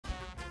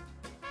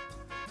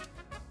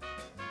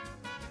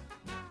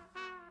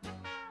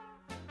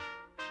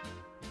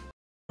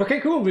Okay,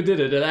 cool, we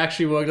did it. It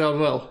actually worked out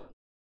well.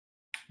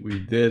 We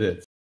did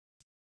it.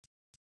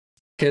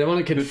 Okay, I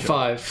want to get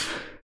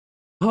 5.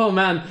 Oh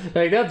man,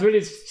 like that's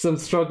really some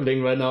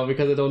struggling right now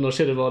because I don't know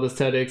shit about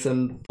aesthetics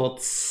and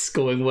what's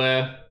going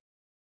where.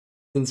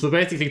 Since we're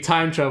basically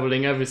time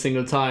traveling every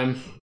single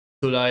time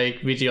to like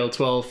VGL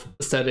 12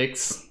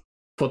 aesthetics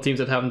for teams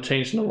that haven't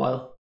changed in a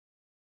while.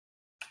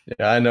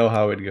 Yeah, I know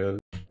how it goes.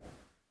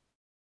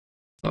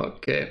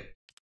 Okay.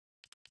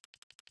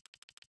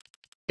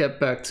 Get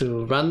back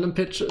to random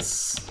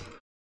pitches.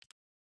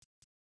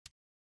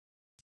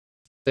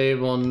 They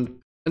want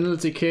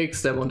penalty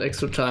kicks, they want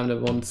extra time, they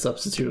want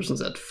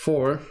substitutions at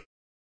 4.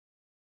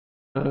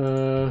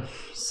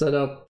 Set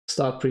up,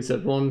 start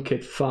preset 1,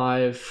 kit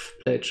 5,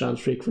 play chance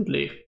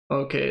frequently.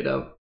 Okay,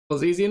 that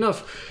was easy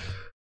enough.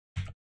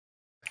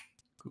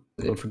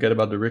 Don't forget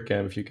about the Rick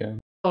cam if you can.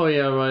 Oh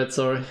yeah, right,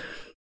 sorry.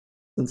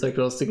 Since I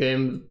closed the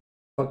game,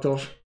 fucked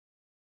off.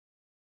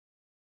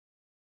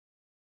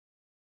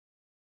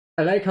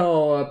 I like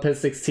how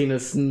PES 16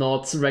 is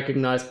not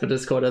recognized by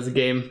Discord as a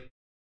game.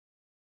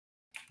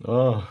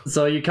 Oh.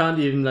 So you can't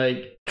even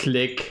like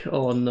click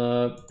on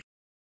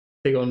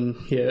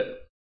here,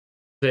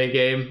 play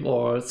game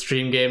or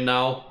stream game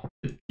now.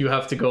 You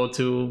have to go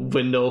to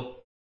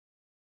window.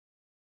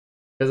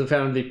 Because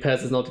apparently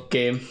PES is not a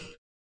game.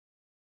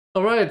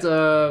 Alright,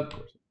 I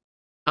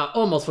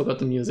almost forgot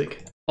the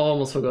music.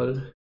 Almost forgot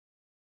it.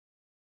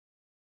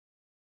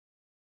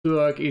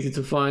 Touhou, easy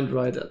to find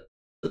right at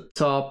the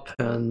top,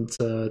 and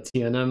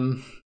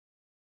TNM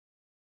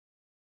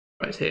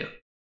right here.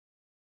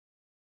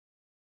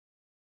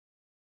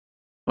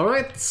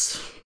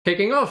 Alright,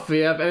 kicking off.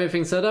 We have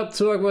everything set up.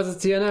 Touhou versus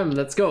TNM.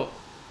 Let's go.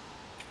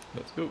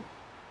 Let's go.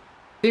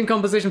 Team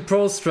composition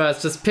pro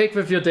strats. Just pick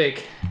with your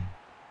dick.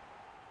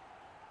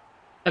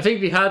 I think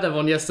we had that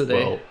one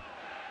yesterday.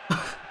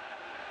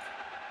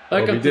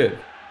 Well, we did.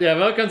 Yeah,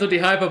 welcome to the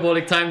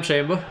hyperbolic time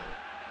chamber.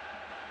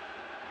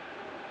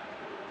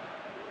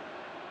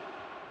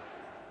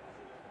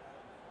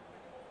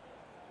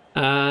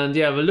 And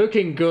yeah, we're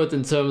looking good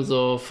in terms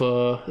of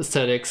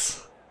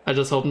aesthetics. I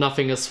just hope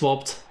nothing is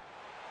swapped.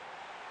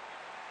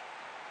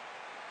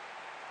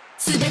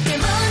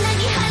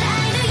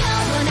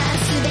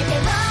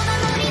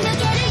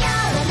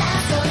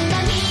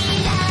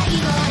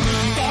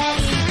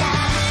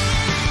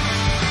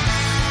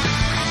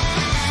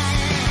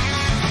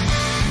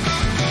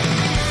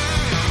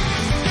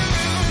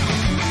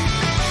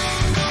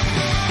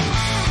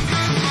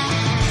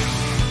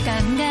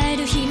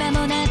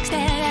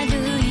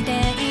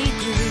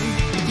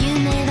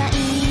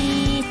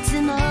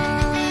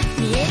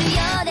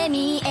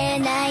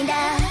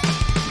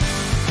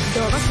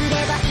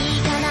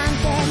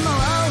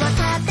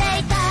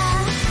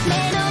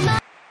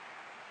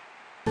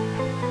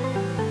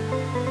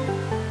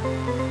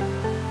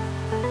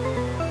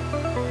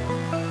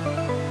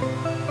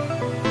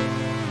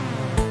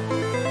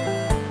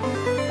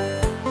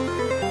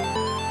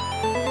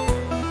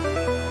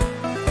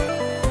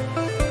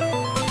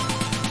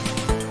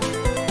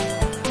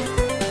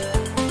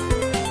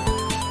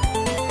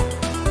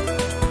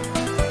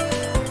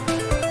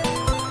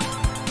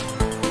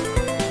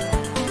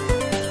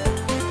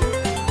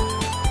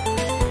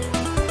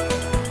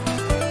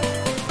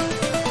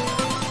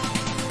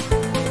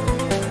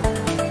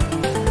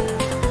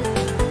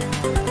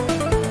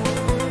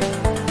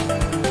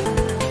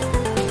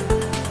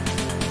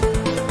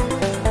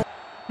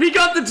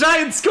 The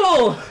giant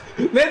skull!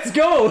 Let's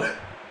go!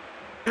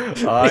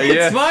 It's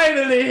yes.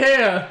 finally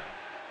here!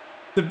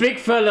 The big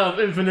fella of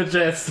Infinite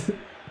Jest.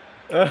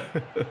 It's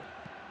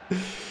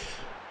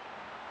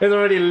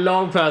already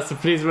long past, so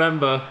please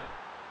remember.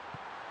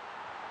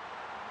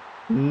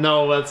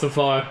 No, that's so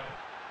far.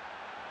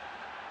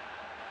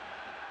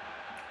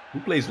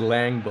 Who plays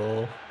Lang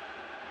Ball?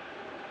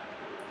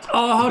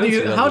 Oh,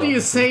 how do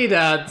you say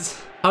that?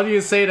 How do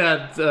you say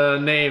that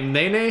name?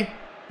 Nene?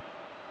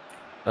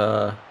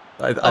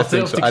 I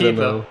think so. I don't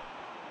know.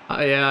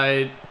 Yeah,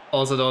 I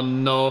also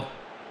don't know.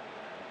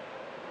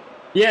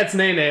 Yeah, it's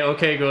Nene.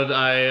 Okay, good.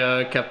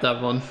 I kept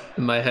that one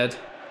in my head.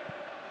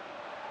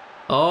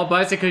 Oh,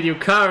 bicycle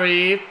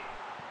Yukari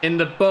in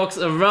the box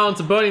around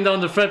to burning down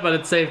the thread, but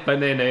it's saved by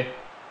Nene.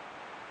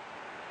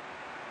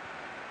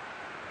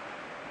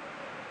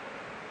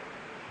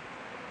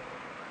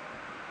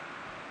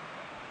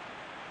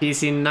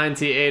 PC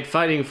 98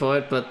 fighting for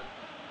it, but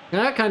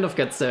kind of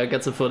gets there,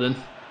 gets a foot in.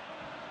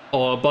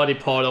 Or a body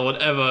part or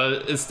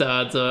whatever is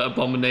that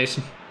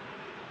abomination.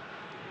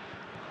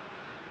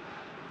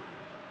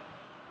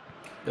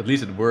 At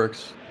least it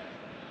works.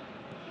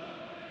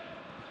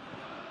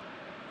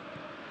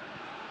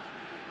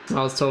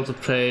 I was told to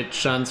play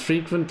chance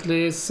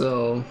frequently,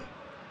 so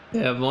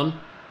they have one.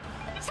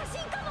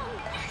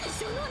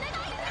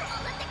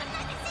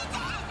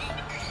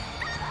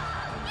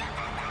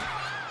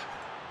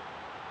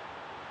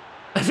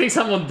 I think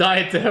someone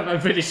died there,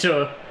 I'm pretty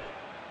sure.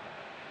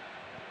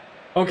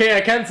 Okay,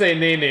 I can say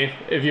Nene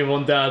if you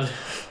want that.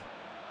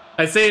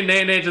 I say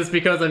Nene just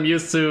because I'm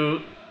used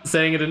to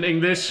saying it in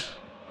English.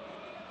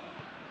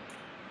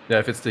 Yeah,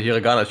 if it's the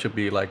hiragana, it should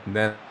be like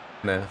Nene,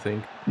 I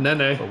think.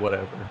 Nene. Or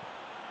whatever.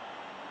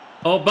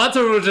 Oh,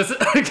 Bataru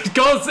just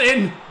goes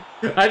in!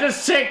 I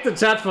just checked the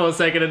chat for a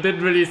second and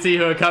didn't really see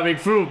her coming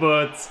through,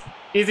 but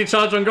easy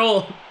charge on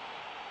goal.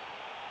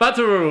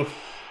 Bataru,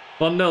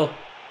 1-0.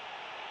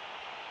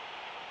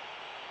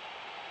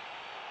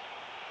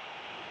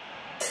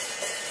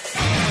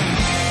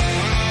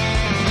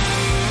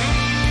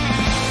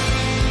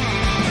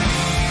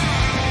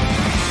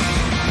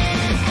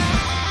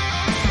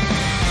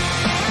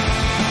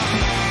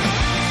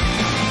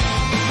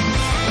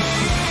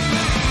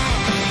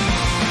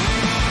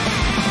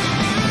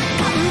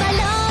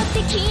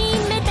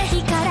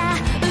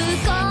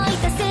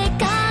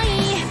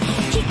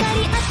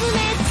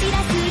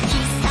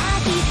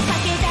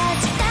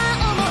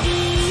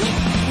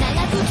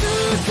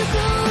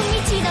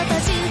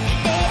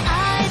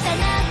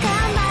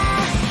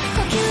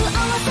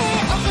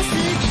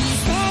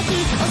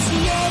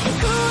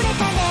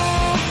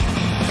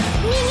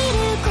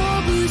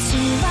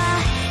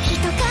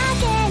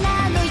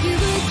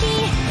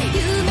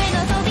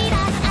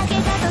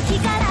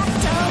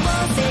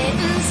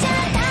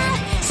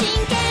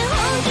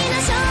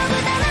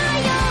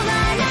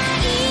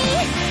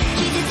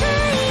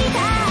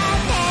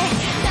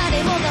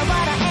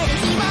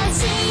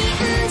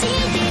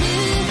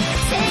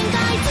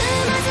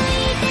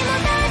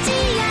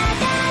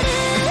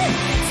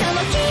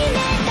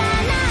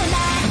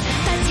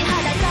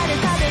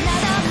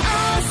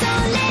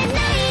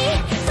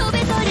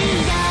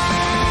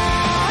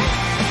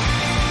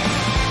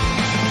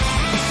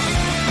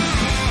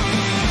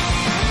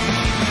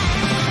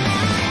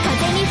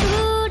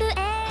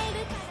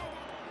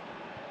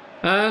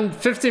 And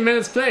 15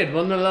 minutes played,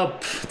 1-0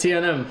 up,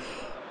 TNM.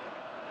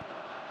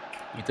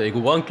 You take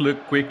one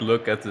quick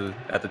look at the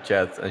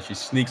chat, and she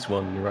sneaks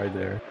one right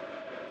there.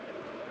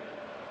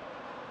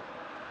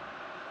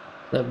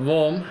 That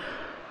warm.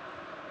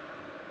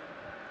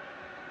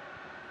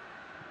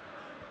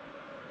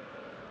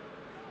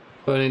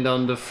 Burning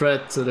down the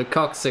thread to the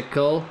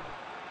coxicle.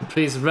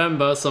 Please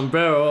remember,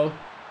 sombrero.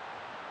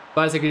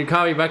 Bicycle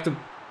Yukari back to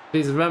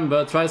please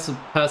remember. Tries to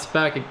pass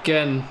back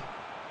again.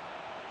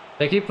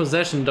 They keep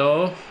possession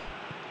though.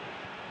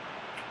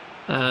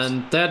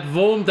 And that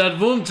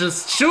Wurm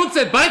just shoots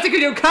it! Bicycle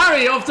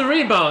Yukari off the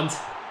rebound!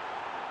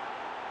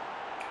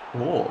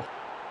 Oh.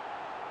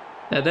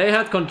 Yeah, they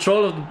had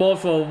control of the ball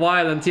for a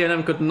while and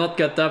TNM could not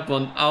get that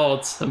one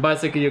out. And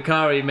Bicycle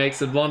Yukari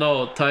makes it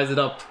 1-0, ties it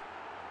up.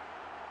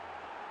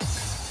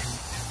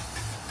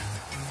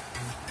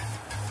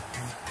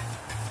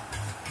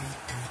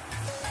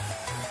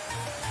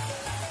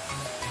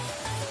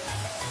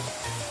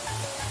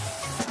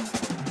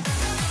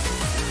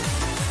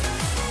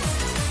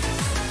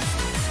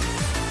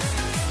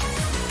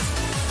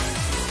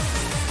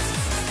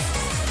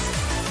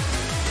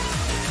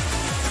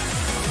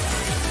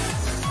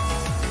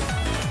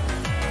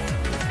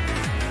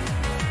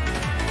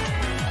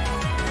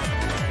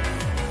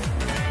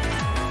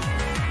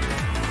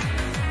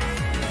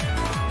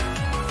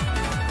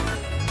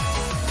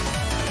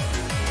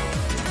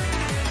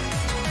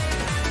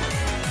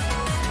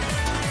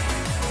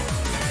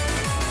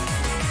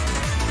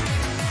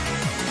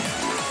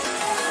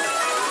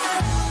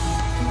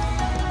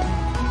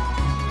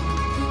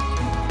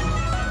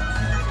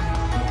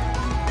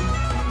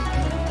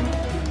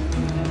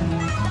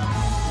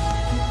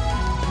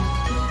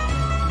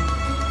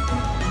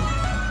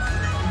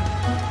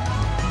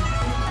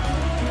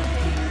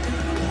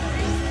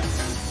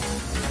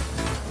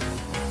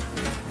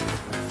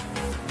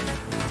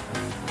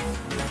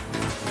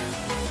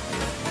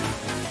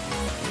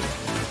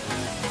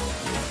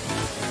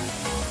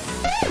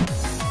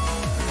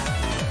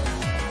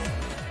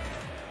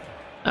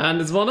 And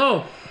it's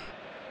 1-0.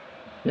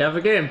 We have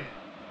a game.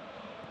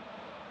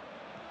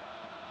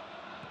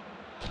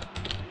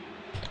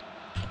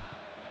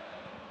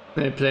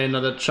 They play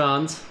another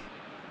chant.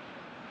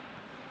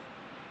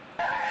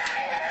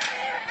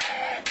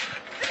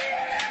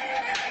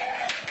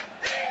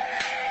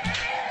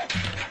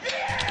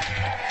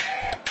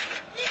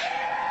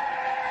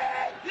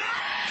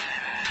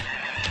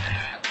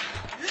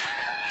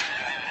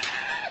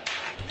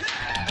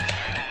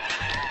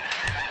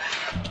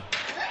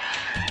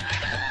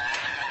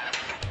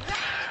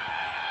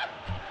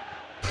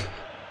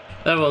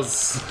 That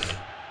was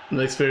an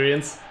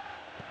experience.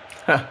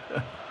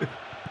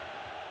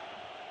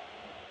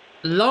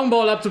 Long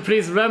ball up to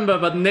please remember,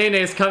 but Nene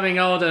is coming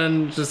out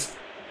and just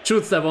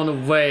shoots that one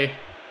away.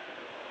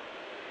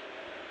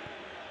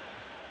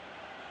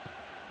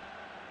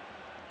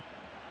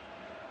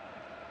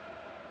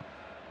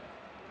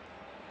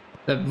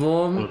 That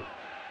warm,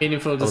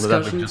 meaningful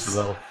discussions. Just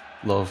a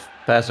lot of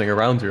passing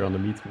around here on the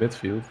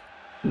midfield.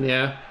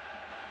 Yeah.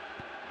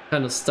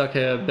 Kind of stuck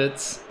here a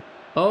bit.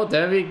 Oh,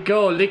 there we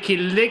go. Licky,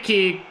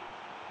 licky.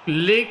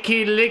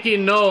 Licky, licky.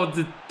 No,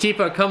 the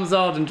keeper comes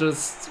out and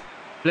just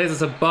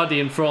places a body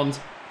in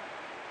front.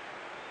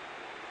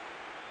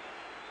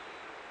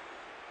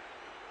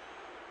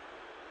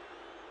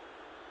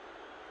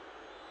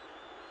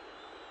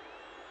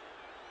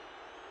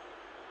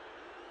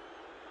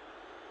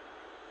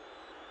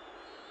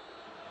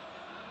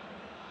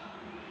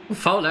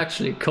 Foul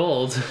actually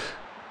called.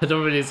 I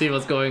don't really see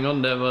what's going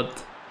on there,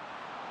 but...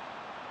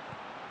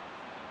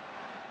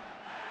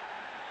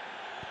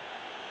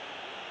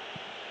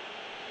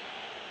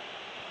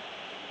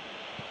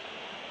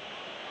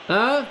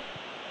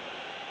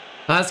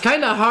 it's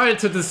kind of hard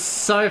to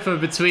decipher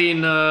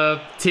between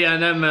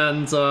TNM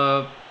and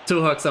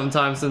Touhou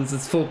sometimes, since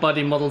it's full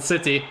body Model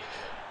City.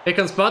 Here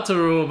comes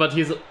Batoru, but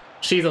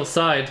she's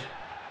offside.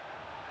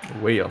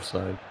 Way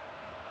offside.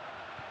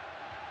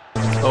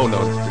 Oh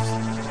no,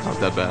 it's not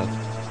that bad.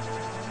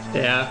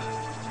 Yeah.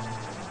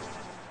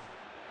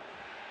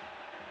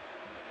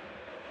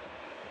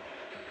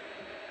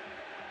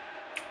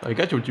 I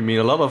get what you mean.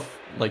 A lot of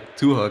like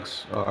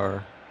Touhou's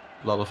are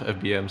a lot of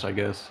FBMs, I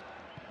guess.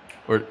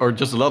 Or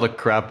just a lot of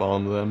crap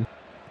on them.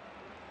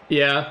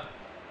 Yeah.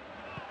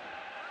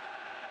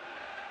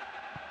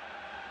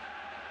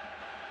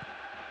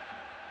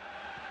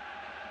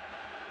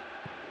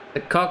 The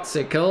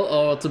coxicle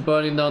over to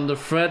burning down the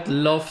thread,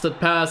 lofted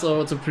pass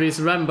over to Please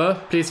Remember.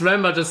 Please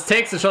Remember just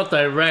takes the shot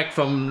direct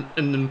from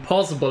an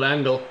impossible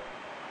angle.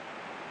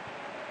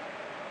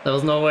 There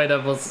was no way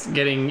that was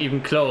getting even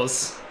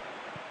close.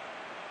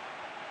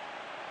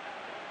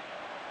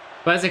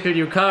 Bicycle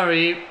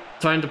Yukari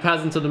trying to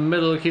pass into the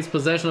middle, keeps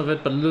possession of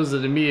it but loses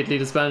it immediately.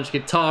 The Spanish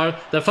guitar,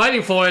 they're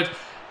fighting for it,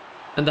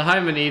 and the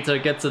Hymen Eater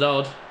gets it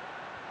out.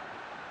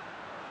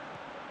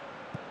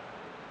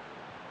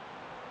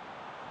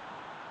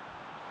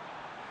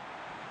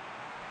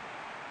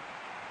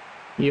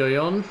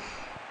 Yoyon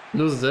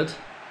loses it.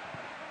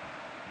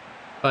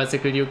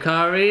 Bicycle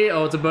Yukari,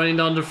 oh, to burning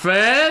down the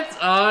thread.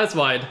 Ah, it's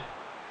wide.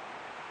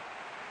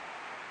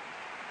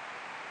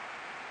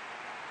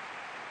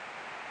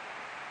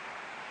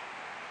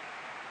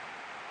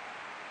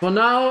 For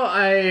now,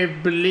 I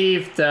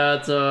believe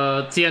that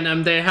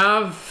TNM, they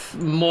have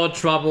more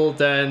trouble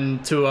than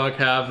Touhou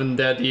have in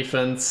their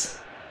defense.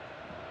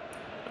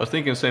 I was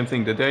thinking the same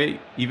thing. Did they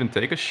even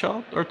take a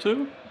shot or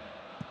two?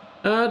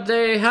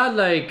 They had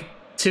like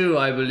 2,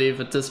 I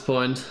believe, at this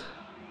point.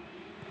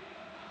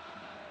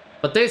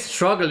 But they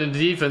struggle in the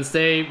defense.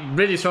 They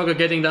really struggle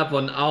getting that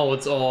one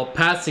out or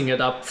passing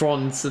it up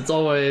front. It's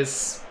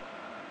always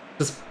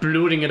just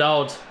blooting it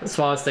out as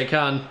far as they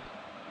can.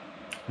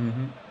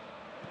 Mm-hmm.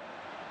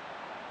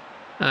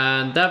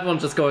 And that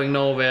one's just going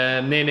nowhere.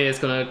 Nene is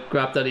gonna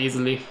grab that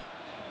easily.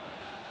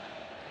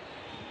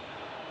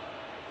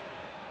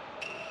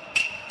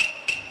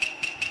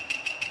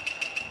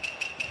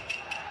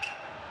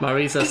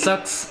 Marisa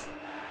sucks.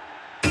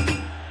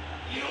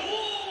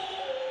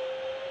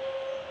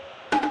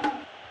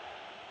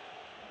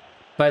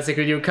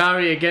 Bicycle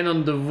Yukari again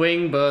on the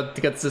wing, but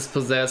gets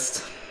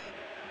dispossessed.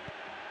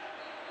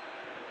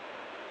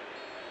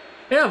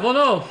 Yeah,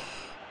 1-0.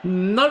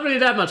 Not really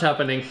that much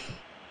happening.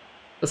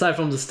 Aside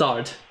from the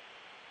start.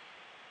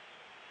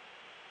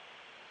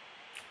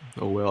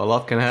 Oh well, a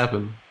lot can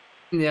happen.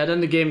 Yeah,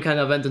 then the game kind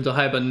of went into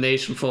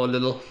hibernation for a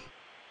little.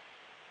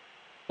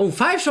 Oh,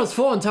 5 shots,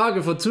 4 on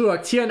target for Touhou.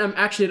 TNM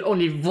actually had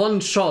only 1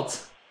 shot.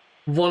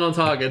 1 on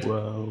target.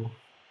 Wow.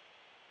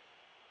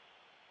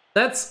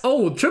 That's,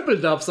 oh, triple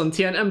dubs on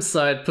TNM's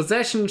side.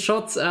 Possession,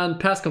 shots, and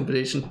pass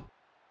completion.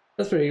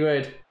 That's pretty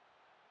great.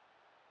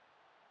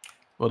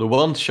 Well, the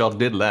 1 shot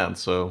did land,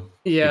 so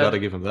yeah, you gotta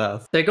give him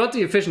that. They got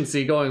the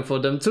efficiency going for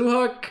them.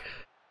 Touhou,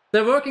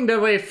 they're working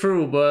their way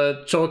through,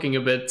 but choking a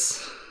bit.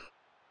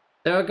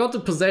 They got the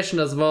possession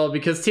as well,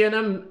 because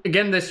TNM,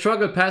 again, they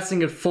struggle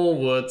passing it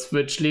forwards,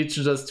 which leads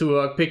to just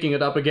Touhou picking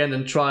it up again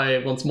and try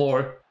once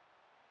more.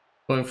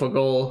 Going for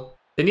goal.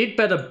 They need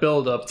better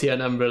build-up,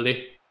 TNM,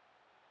 really.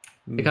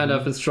 They kind of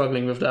have been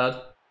struggling with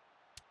that.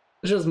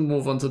 Let's just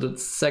move on to the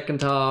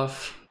second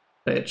half.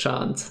 Play a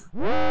chant.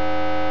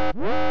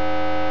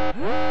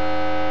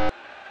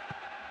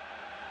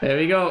 There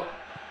we go.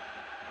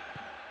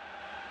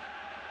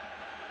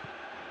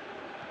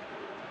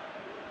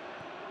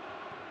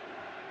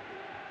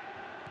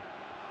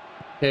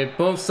 Okay,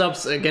 both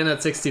subs again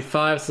at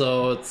 65,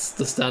 so it's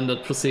the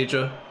standard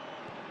procedure.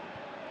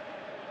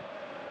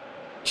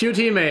 Q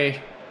teammate,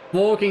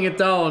 walking it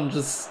down,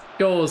 just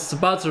goes to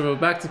Batoru,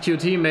 back to Q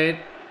teammate,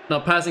 now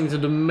passing to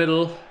the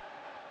middle,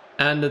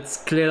 and it's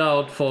cleared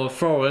out for a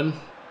throw-in.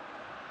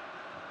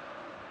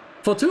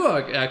 For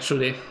Touhou,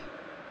 actually.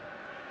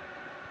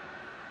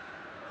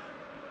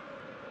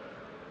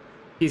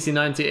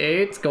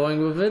 PC98 going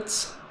with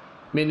it.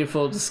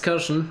 Meaningful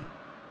discussion.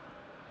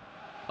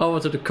 Over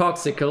to the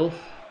coxicle.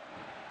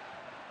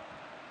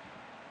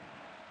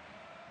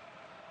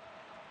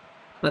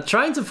 Now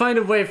trying to find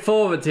a way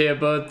forward here,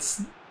 but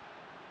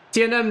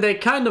TNM, they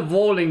kind of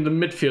walling the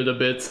midfield a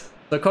bit.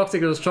 The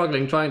coxicle is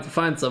struggling, trying to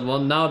find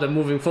someone. Now they're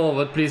moving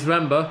forward, Please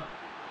Remember.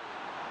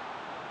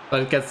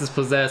 But it gets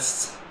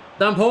dispossessed.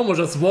 Dump Homo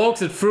just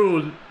walks it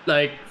through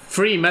like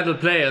 3 metal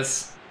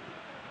players.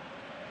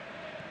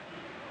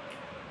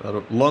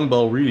 That long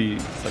ball really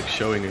like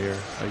showing here,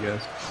 I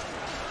guess.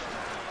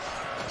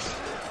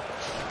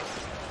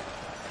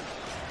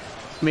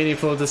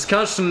 Meaningful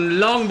discussion.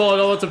 Long ball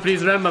over to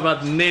Please Remember,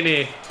 but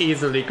Nene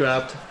easily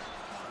grabbed.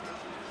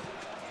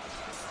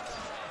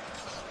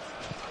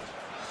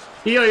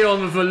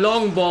 Ioyon with a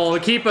long ball.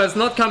 Keeper is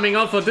not coming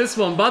out for this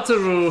one.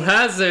 Bataru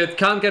has it.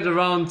 Can't get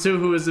around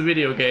Touhou is a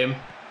video game.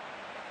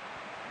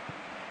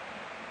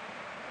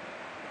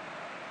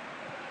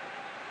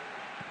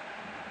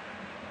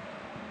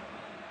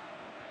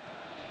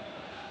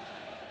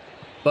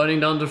 Burning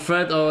down the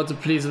thread or to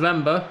please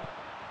Vember.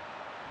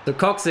 The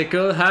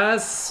Coxicle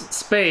has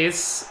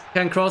space.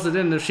 Can cross it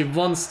in if she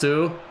wants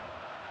to.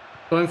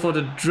 Going for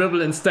the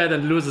dribble instead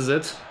and loses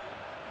it.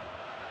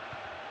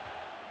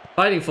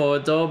 Fighting for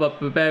it though, but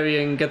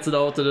Barbarian gets it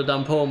out to the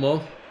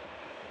Dampomo.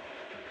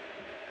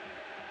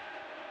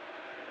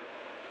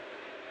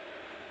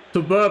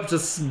 Tuburb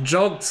just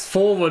jogs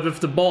forward with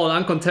the ball,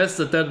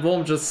 uncontested. That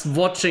Worm just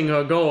watching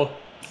her go.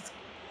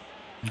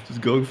 Just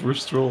going for a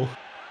stroll.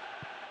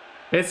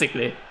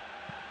 Basically.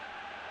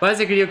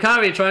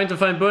 Yukari trying to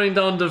find burning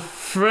down the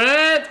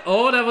thread.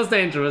 Oh, that was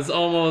dangerous.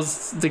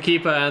 Almost the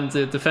keeper and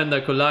the defender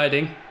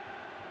colliding.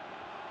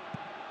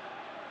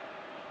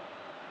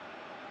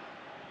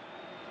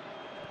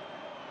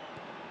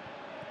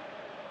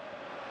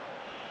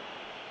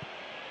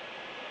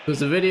 To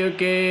the video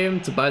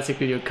game, to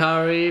Bicycle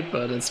Yukari,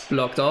 but it's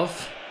blocked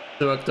off.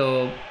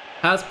 Director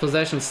has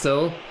possession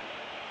still.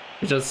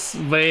 We just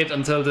wait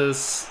until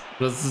this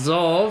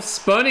resolves.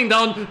 Burning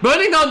down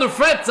the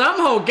thread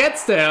somehow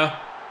gets there.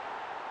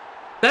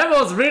 That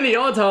was really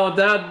odd how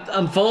that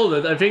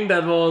unfolded. I think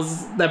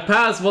that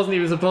pass wasn't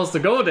even supposed to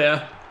go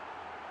there.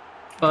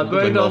 But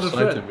burning down the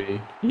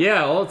thread.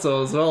 Yeah,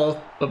 also as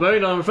well. But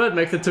burning down the thread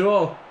makes it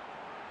 2-0.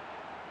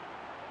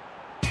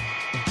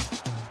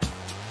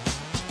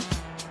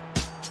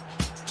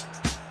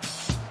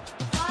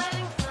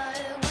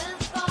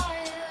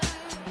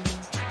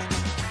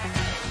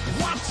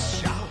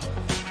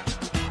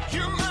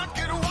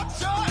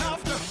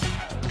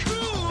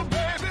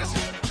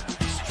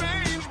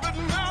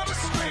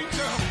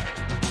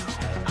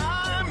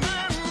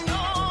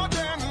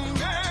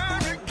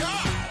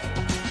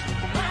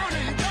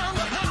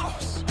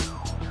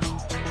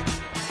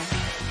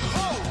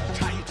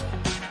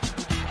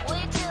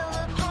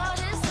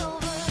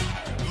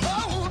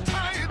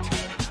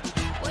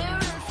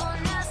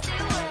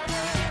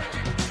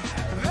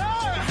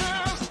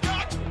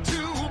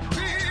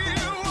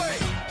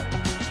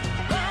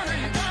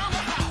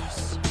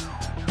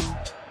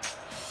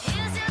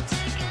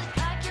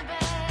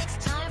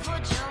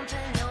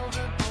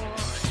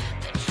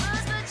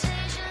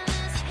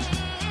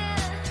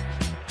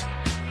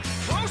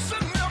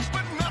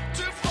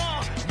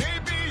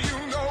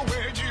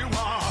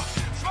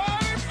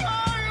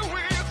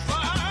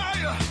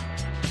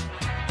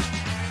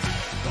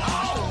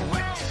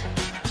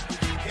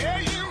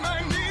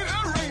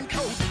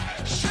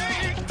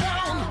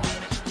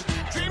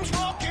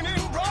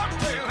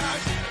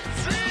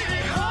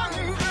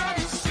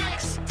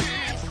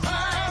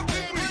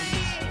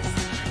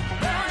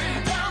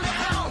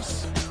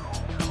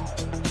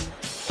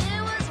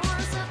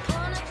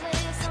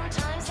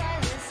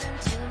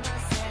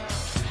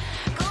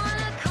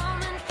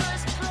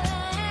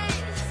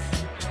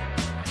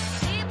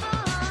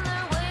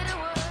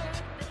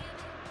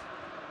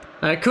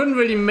 I couldn't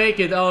really make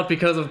it out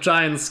because of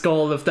Giant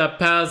Skull if that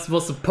pass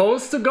was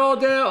supposed to go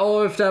there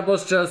or if that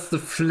was just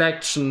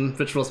deflection,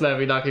 which was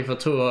very lucky for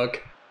Turok.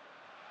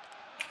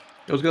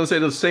 I was gonna say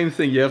the same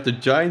thing. You have the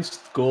Giant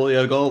Skull, you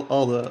have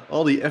all the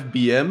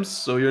FBMs,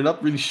 so you're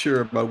not really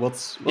sure about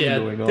what's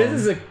going on. This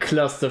is a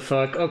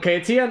clusterfuck. Okay,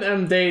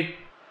 TNM, they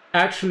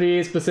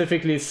actually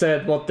specifically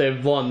said what they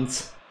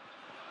want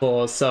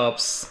for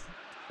subs.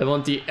 They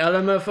want the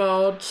LMF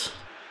out.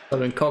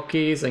 Having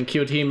Cockies and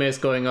Cute Hime's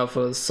going up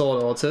for the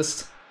Sword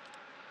Artist.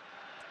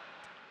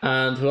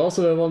 And who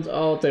also they want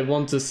out? They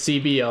want the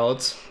CB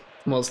out.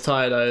 Most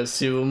tired, I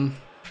assume.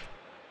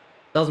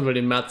 Doesn't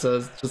really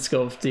matter, just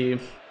go with the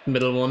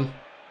middle one.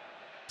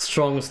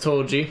 Strongest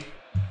Toji.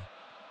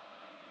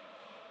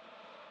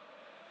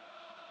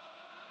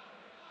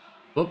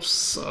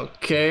 Oops,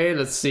 okay,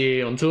 let's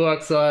see on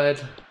Turak's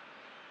side.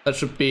 That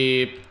should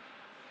be,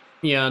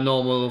 yeah,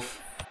 normal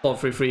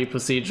 4-3-3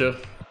 procedure.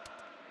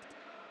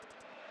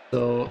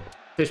 So,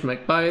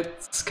 Fishmack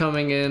Bites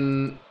coming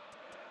in,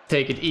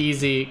 Take It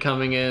Easy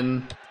coming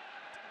in,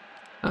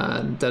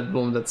 and that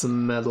one that's a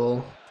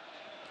medal.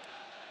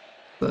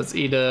 That's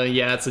either,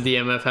 yeah, it's a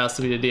DMF, has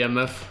to be the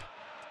DMF.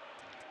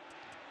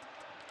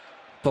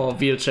 For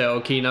Wheelchair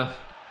Okina.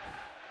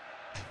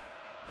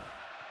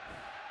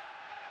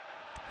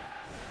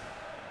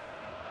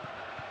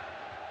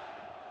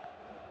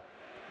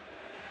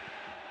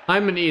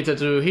 I'm an eater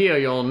to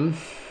Hyeon.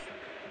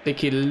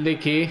 Licky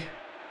Licky.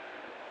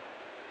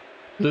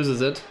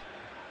 Loses it.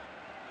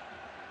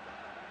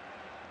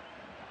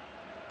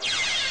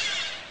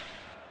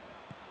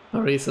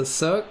 Marisa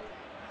suck.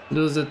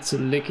 Lose it to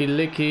Licky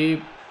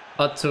Licky.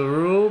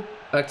 Ataru.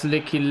 Back to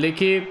Licky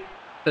Licky.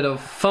 Bit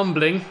of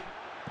fumbling.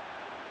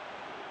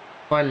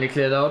 Finally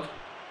cleared out.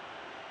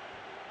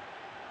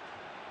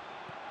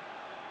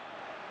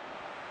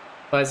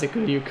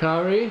 Bicycle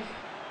Yukari.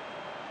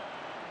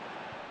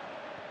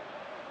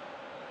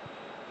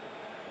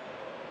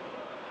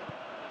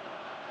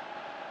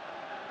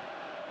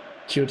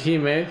 Cute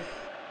Hime.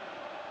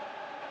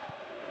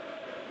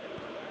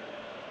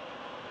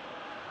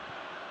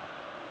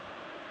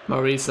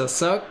 Marisa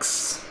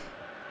sucks.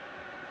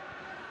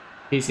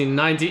 PC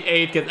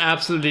 98 gets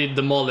absolutely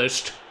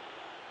demolished.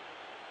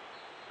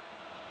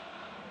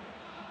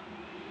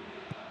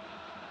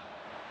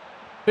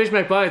 Fish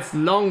McBites,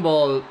 long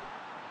ball,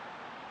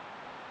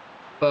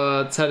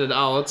 but set it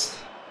out.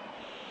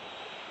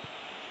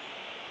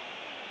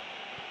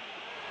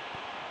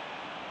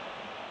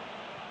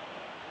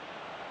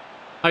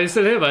 Are you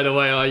still here, by the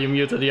way, or are you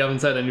muted? You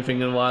haven't said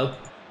anything in a while.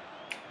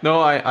 No,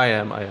 I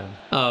am.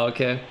 Oh,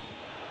 okay.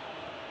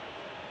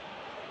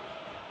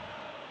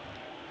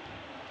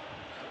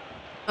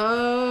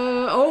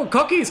 Oh,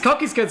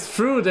 Cockies gets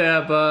through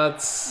there, but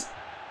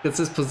gets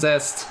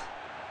dispossessed.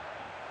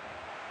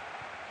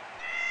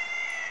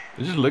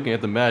 Just looking at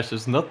the match,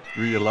 there's not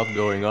really a lot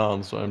going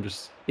on, so I'm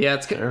just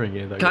it's staring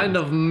at it. Kind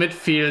of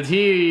midfield.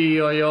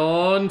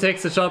 Hioyon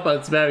takes the shot, but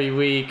it's very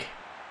weak.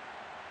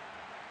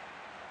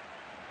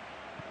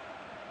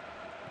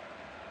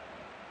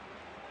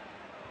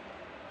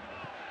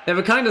 They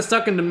were kind of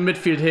stuck in the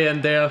midfield here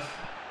and there.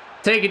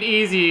 Take it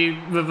easy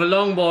with a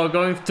long ball,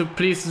 going to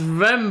please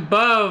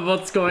remember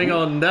what's going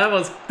on. That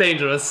was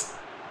dangerous.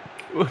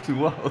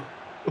 Wow.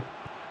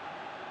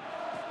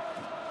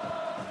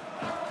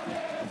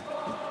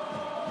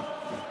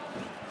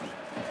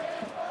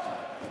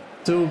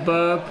 Two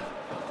burp.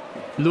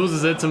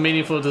 Loses it to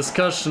meaningful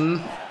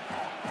discussion.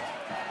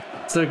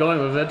 Still going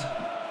with it.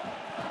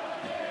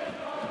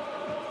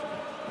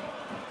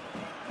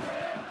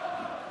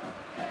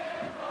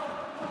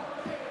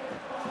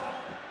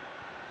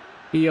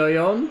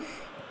 Hioyon.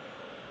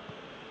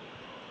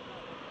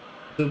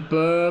 The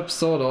burp,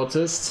 Sword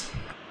Artist.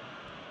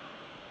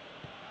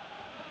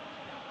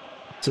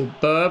 To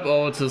burp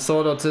over to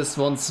Sword Artist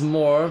once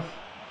more.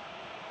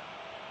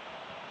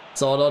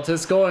 Sword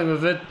Artist going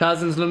with it,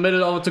 passing into the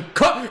middle over to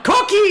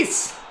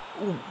Cookies!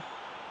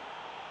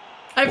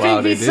 I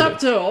think we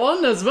subbed her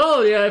on as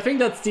well, yeah, I think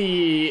that's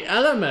the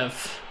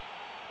LMF.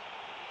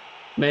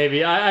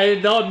 Maybe, I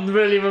don't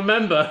really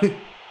remember.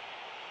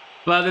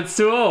 But it's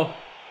 2-0.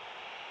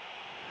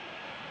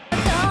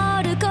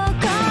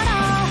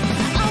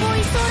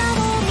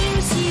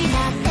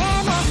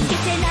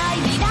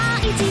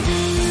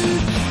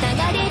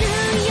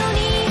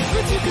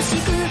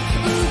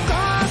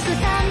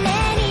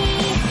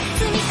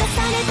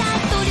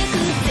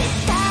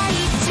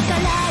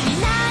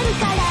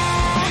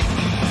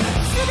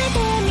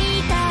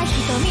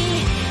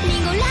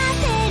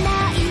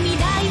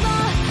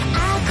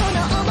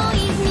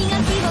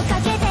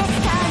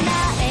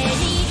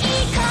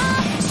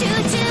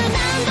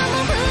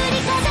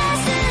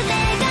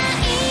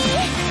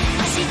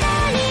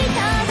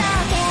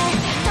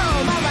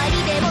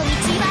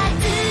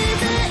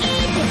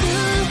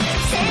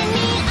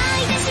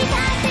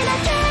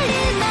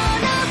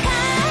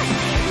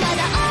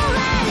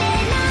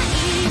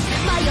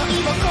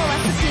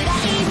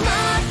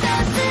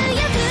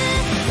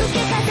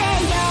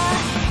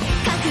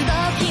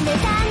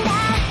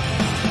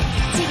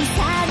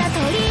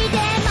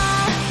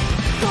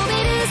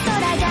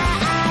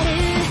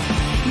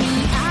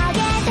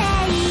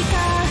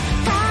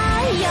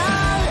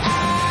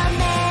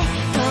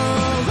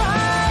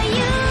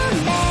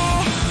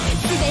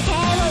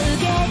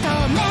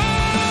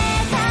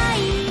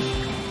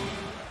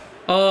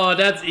 Oh,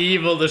 that's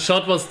evil. The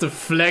shot was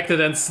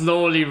deflected and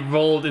slowly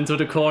rolled into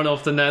the corner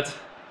of the net.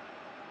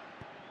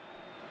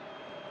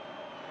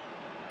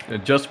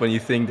 And just when you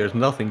think there's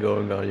nothing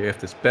going on, you have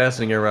this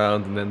passing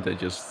around and then they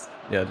just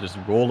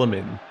roll them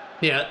in.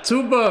 Yeah,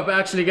 Tuburb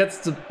actually gets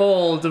the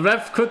ball. The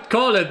ref could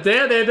call it.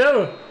 There they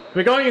do.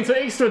 We're going into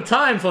extra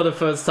time for the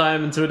first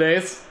time in 2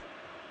 days.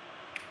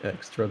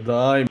 Extra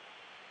time.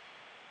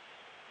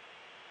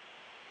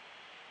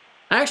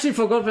 I actually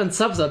forgot when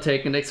subs are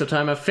taken extra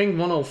time. I think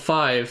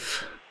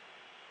 105.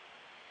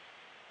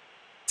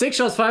 6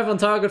 shots 5 on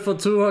target for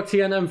Touhou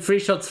TNM, 3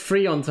 shots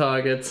 3 on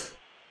target.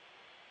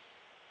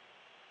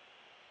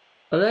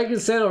 But like you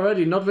said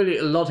already, not really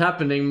a lot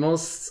happening.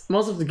 Most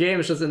of the game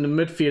is just in the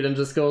midfield and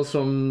just goes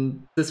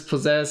from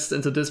dispossessed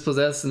into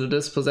dispossessed into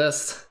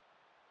dispossessed.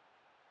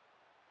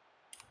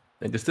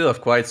 And they still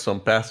have quite some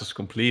passes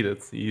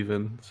completed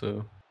even,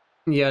 so...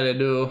 Yeah, they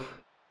do.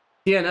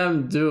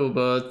 TNM do,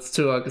 but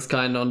Touhou is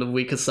kind of on the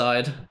weaker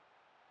side.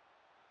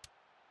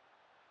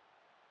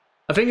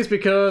 I think it's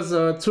because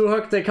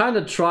Touhou, they kind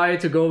of try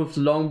to go with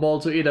the long ball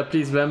to either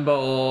please Remba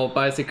or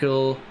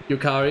bicycle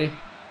Yukari.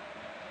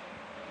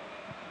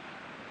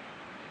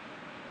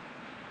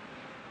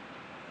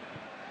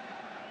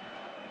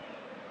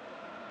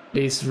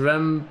 Please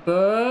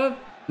Remba?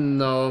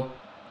 No.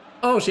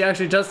 Oh, she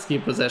actually just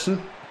keep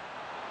possession.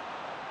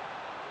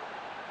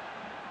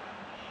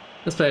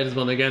 Let's play this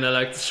one again, I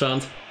like this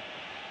chant.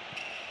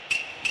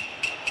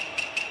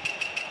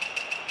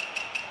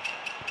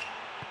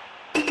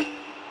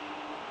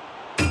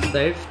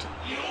 Saved.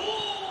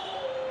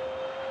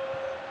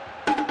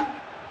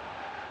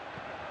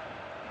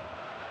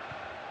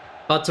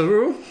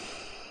 Bataru.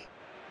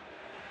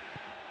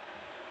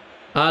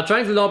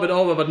 Trying to lob it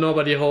over, but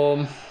nobody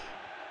home.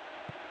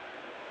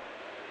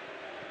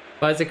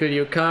 Bicycle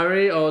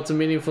Yukari or to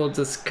meaningful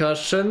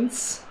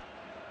discussions.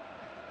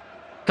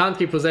 Can't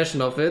keep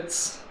possession of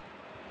it.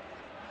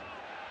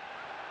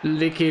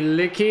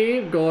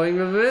 Licky, going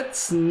with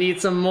it.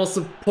 Need some more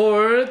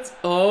support.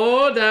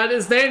 Oh, that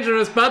is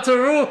dangerous.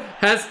 Bataru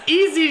has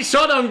easy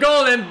shot on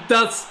goal and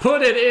does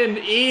put it in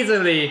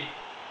easily.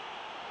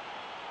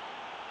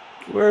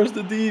 Where's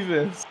the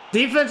defense?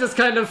 Defense is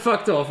kind of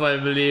fucked off, I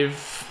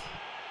believe.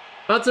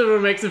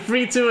 Bataru makes it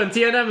 3-2 and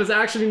TNM is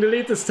actually in the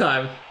lead this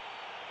time.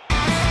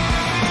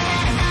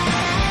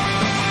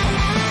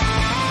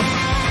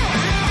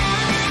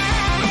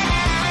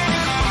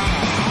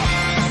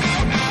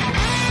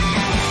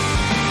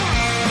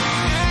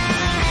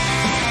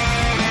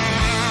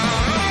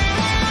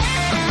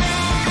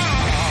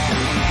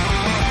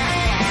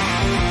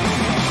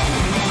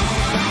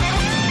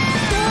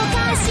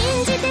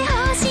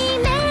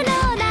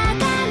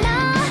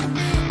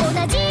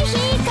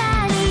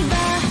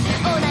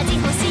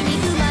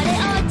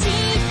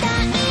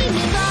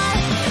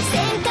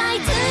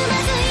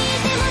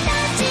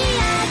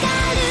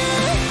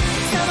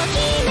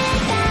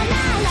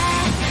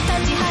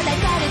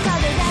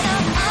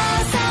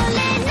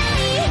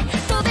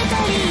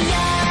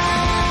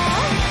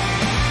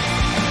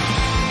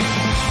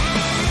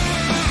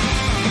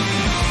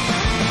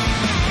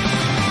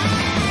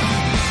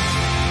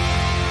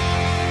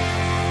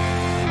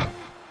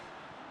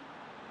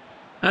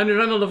 And we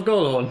ran out of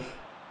goal horn.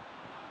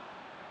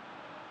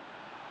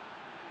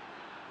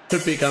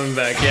 Should be coming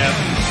back,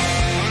 yeah.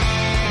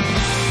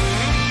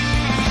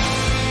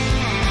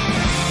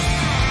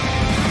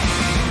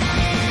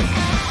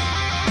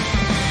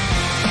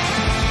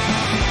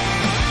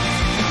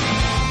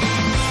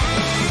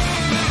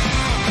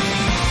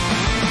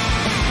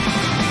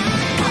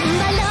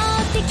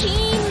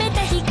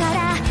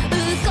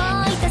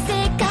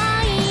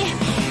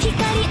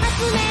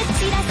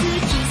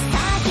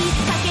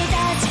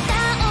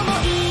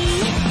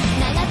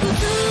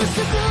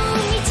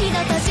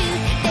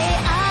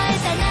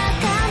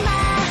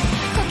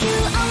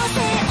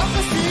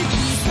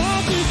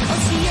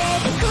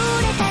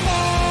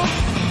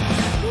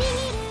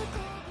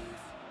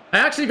 I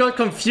actually got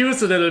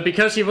confused a little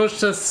because she was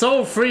just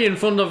so free in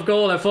front of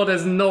goal. I thought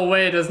there's no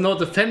way, there's no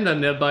defender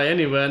nearby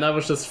anywhere, and I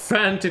was just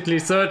frantically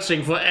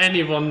searching for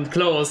anyone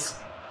close.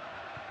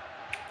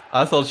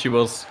 I thought she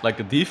was like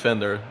a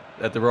defender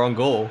at the wrong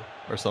goal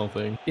or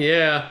something.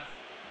 Yeah.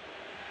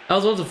 That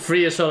was one of the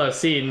freest shot I've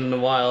seen in a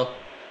while.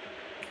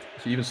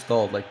 She even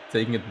stalled, like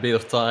taking a bit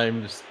of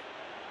time, just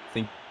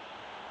thinking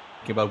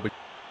about which...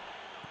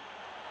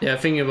 Yeah,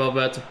 thinking about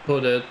where to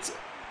put it.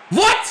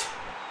 What?!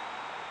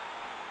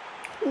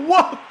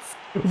 What?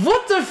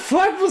 What the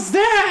fuck was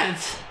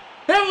that?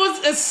 That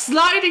was a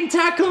sliding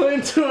tackle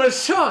into a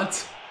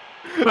shot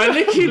by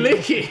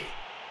Licky.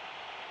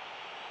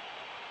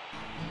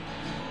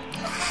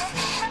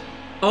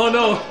 Oh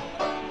no.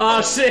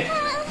 Oh shit.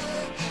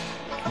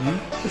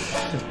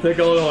 The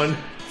goal on.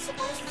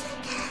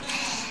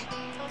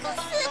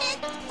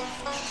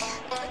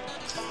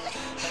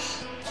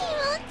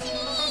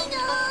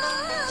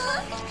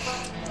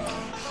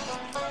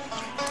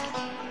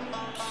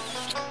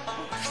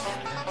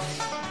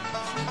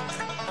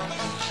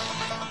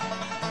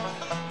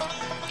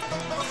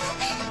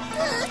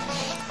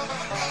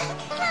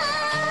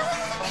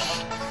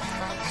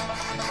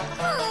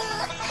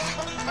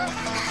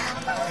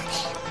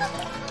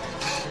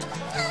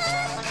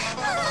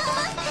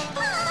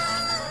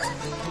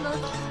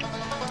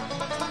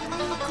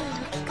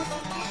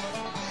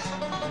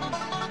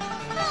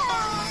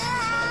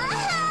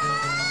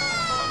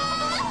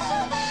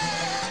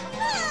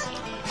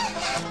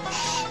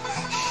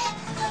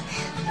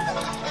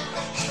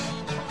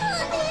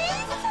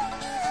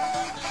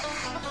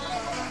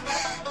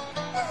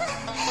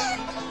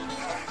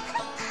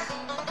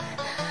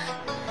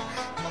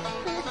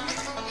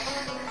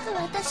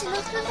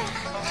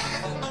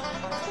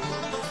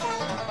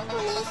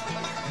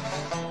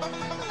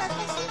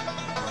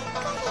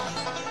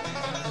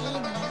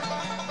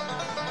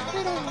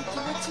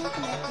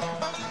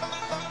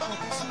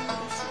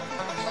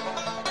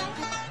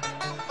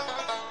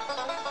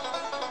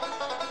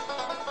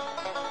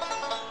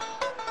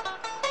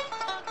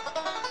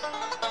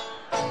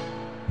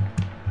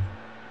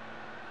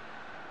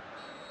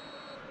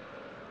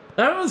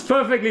 That was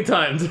perfectly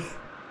timed.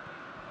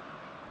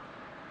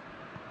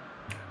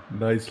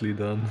 Nicely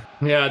done.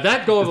 Yeah,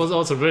 that goal was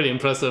also really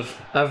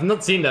impressive. I've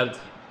not seen that,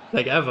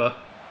 like, ever,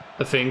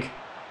 I think.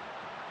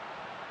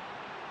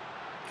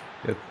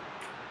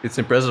 It's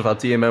impressive how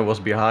TMN was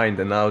behind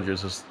and now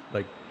just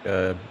like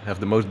have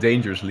the most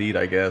dangerous lead,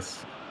 I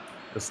guess.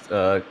 Just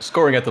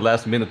scoring at the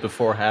last minute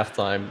before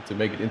halftime to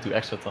make it into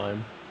extra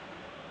time.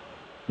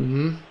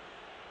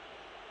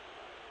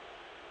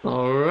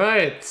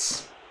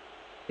 Alright.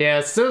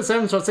 Yeah, still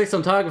 7 shot 6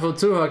 on target for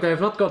Touhou. They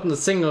have not gotten a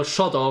single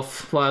shot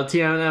off, while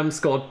TNM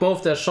scored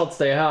both their shots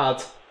they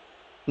had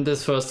in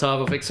this first half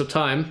of extra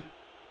time.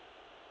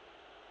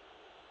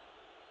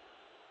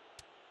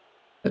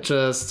 I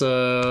just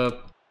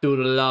do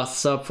the last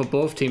sub for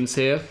both teams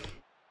here.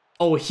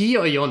 Oh,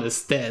 Hyoyeon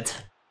is dead.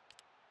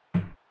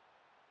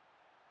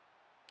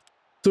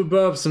 2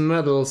 burps in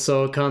middle,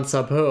 so can't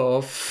sub her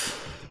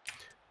off.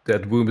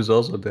 That Womb is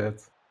also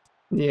dead.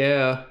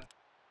 Yeah.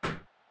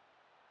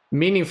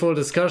 Meaningful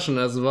discussion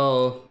as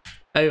well.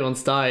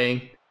 Everyone's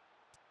dying.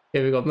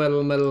 Okay, we got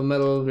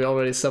middle. We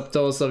already subbed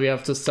those, so we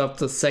have to sub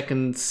the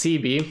second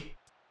CB.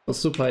 For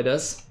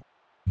Supaides.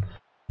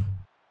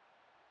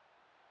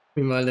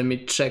 Meanwhile, let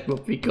me check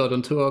what we got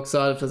on Touhou.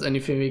 If there's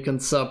anything we can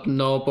sub.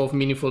 No, both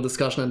meaningful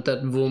discussion and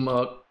that Womb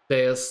are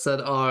players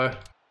that are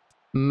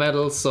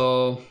metal,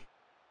 so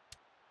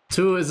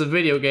 2 is a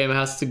video game,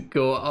 has to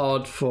go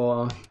out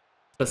for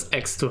plus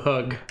X to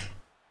hug.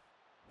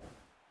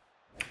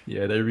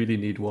 Yeah, they really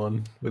need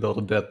one with all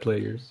the dead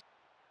players.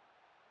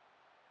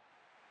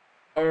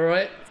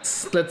 Alright,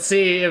 let's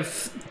see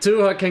if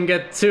Touhou can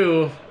get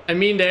 2. I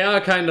mean, they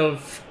are kind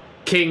of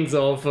kings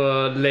of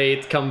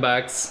late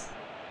comebacks.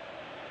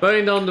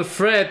 Burning down the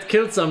thread,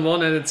 killed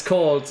someone, and it's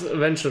called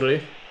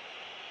eventually.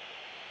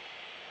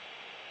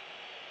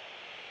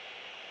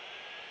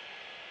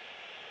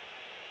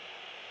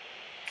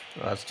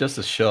 It's just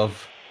a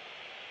shove.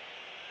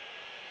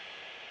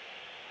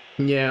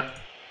 Yeah.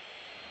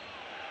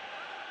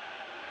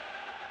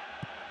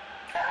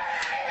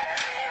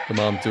 Come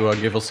on, Touhou,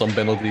 give us some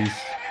penalties.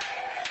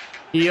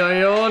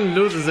 Hyoyeon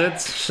loses it,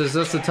 she's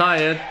just to tie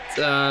it,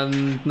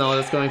 and no,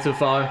 that's going too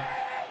far.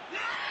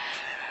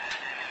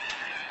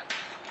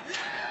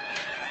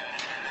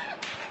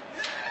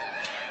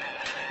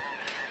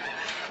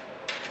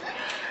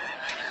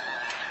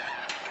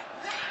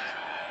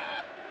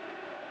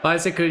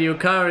 Bicycle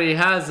Yukari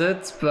has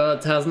it,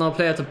 but has no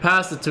player to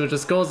pass it to,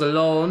 just goes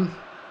alone.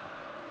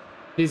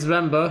 Please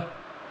remember.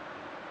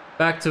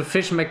 Back to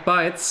Fish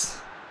McBites.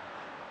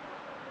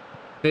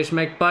 Fish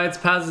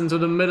McBites passes into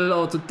the middle,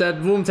 oh, to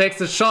that Womb takes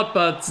the shot,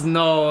 but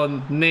no,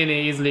 Nene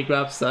easily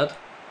grabs that.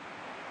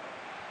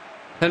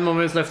 10 more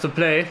minutes left to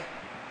play.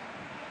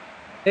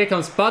 Here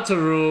comes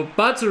Batoru.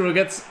 Batoru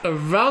gets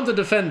around the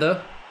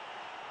defender.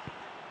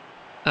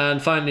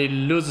 And finally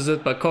loses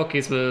it, but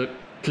Kokis will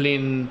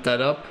clean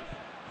that up.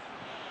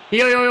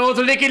 Yo,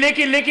 to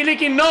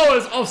Licky, no,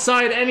 it's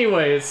offside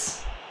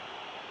anyways.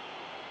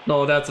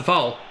 No, that's a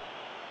foul.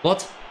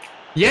 What?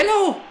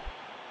 Yellow?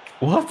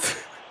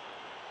 What?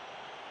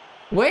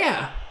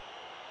 Where?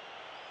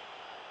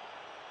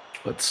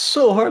 It's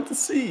so hard to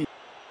see.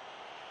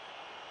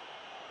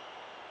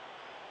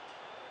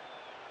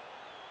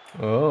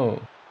 Oh.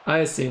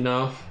 I see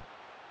now.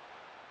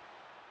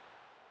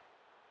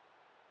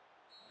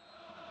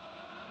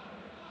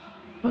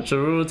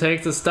 Macharu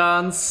takes the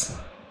stance.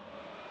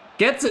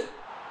 Gets it.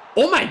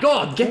 Oh my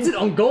god, gets it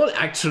on goal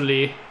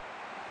actually.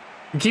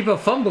 The keeper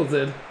fumbles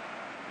it.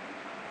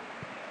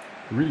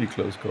 Really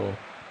close goal.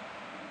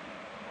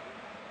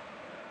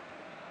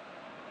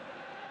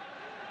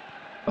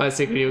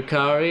 Bicycle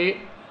Yukari.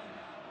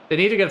 They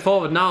need to get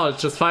forward now,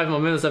 it's just 5 more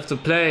minutes left to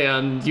play,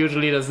 and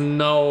usually there's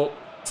no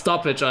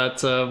stoppage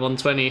at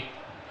 120.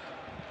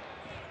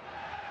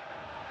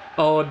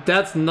 Oh,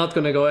 that's not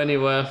gonna go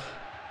anywhere.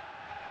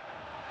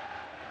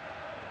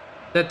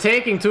 They're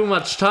taking too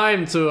much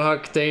time to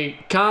hug, they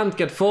can't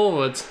get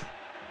forward.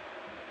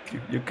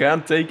 You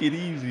can't take it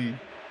easy.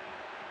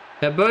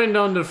 They're burning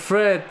down the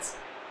thread.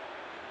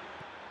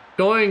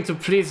 Going to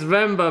please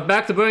remember,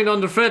 back to burning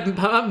down the thread.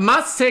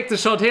 Must take the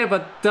shot here,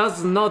 but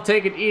does not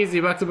take it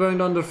easy. Back to burning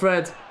down the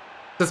thread.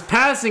 Just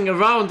passing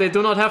around, they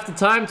do not have the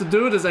time to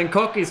do this, and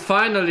Kokis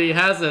finally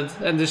has it.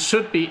 And this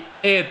should be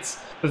it,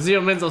 with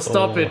 0 minutes of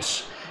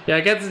stoppage.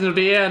 Yeah, gets into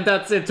the air, and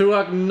that's it.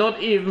 Touhou not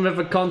even with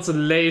a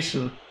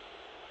consolation.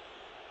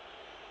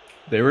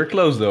 They were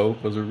close though.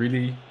 It was a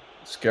really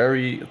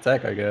scary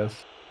attack, I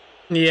guess.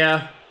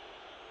 Yeah.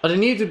 But they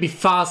need to be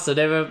faster.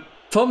 They were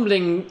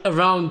fumbling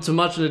around too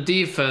much in the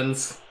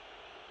defense.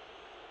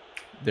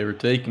 They were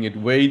taking it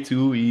way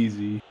too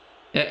easy.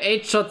 Yeah,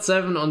 8 shot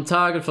 7 on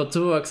target for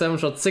Touhou, 7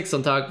 shot 6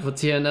 on target for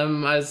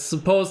TNM. I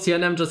suppose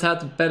TNM just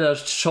had better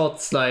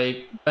shots,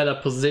 like better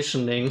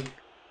positioning.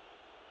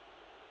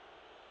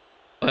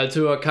 While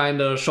Touhou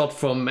kinda shot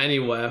from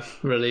anywhere,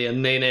 really,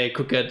 and Nene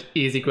could get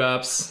easy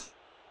grabs.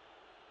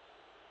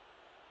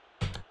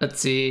 Let's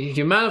see,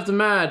 your man of the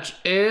match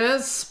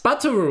is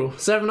Batoru,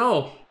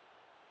 7-0.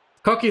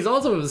 Koki is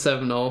also with a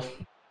 7-0.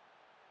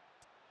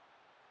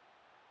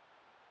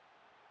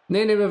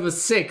 Nene with a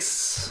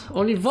 6.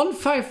 Only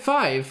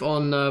 155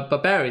 on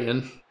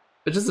Barbarian,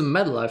 which is a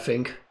medal, I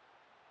think.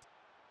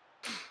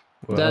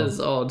 Wow. That is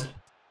odd.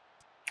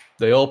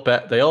 They all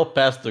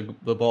passed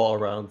the ball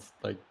around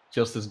like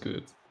just as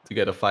good to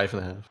get a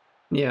 5.5.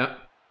 Yeah.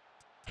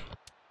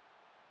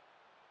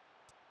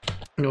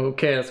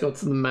 Okay, let's go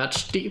to the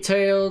match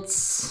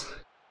details.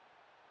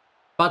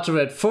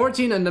 Batoru at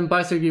 14 and then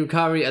Bicycle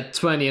Yukari at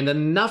 20, and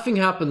then nothing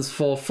happens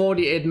for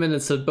 48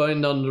 minutes till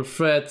burning down the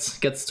thread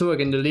gets Touhou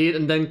in the lead,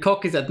 and then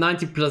Kokis at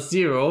 90 plus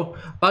 0,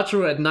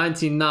 Batoru at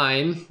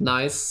 99,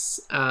 nice,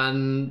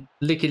 and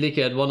Licky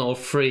at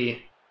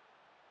 103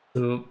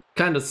 to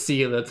kind of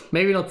seal it.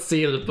 Maybe not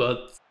seal it,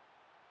 but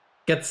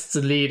gets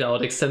the lead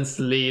out, extends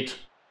the lead.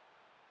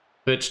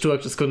 which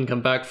Touhou just couldn't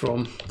come back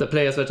from. The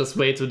players were just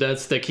way too dead,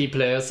 the key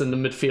players in the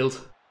midfield.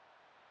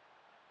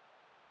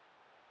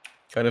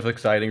 Kind of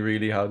exciting,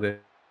 really, how they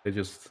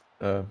just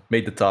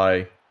made the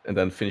tie and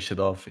then finished it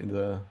off in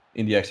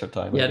the extra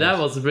time. Yeah, that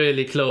was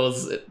really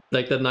close.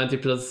 Like that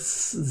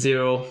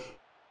 90+0.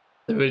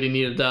 They really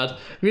needed that.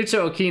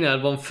 Wheelchair Okina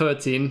at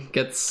 113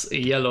 gets a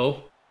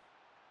yellow.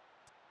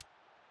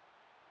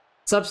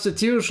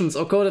 Substitutions,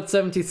 Okada at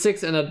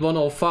 76 and at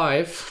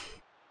 105.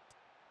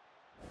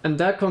 And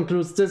that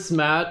concludes this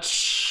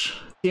match.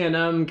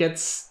 TNM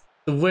gets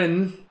the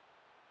win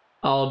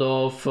out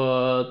of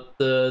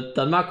the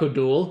Danmaku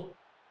duel.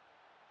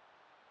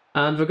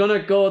 And we're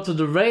gonna go to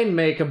the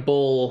Rainmaker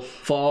Bowl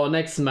for our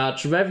next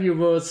match. Review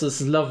versus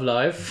Love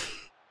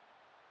Life.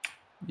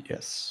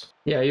 Yes.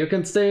 Yeah, you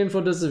can stay in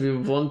for this if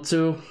you want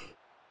to.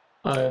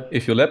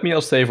 If you let me,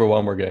 I'll stay for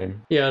one more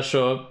game. Yeah,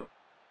 sure.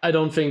 I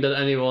don't think that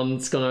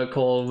anyone's gonna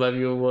call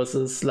Review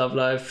versus Love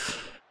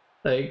Life.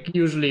 Like,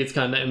 usually it's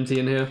kind of empty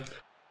in here.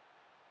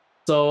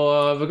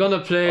 So we're gonna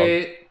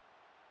play...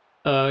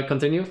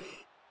 continue?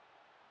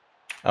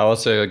 I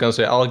was gonna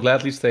say, I'll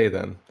gladly stay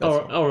then.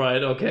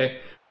 Alright,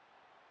 okay.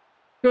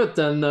 Good,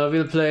 then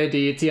we'll play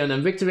the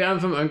TNM Victory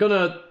Anthem. I'm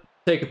gonna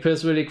take a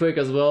piss really quick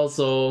as well,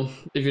 so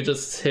if you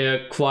just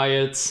hear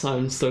quiet,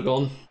 I'm still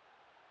gone.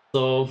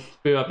 So,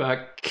 be right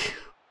back.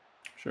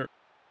 Sure.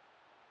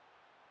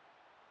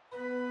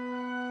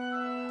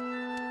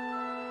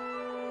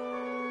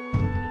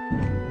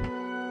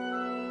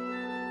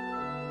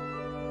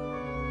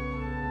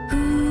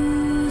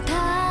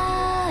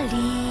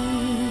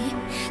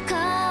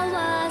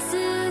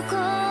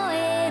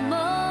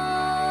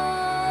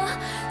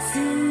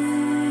 Two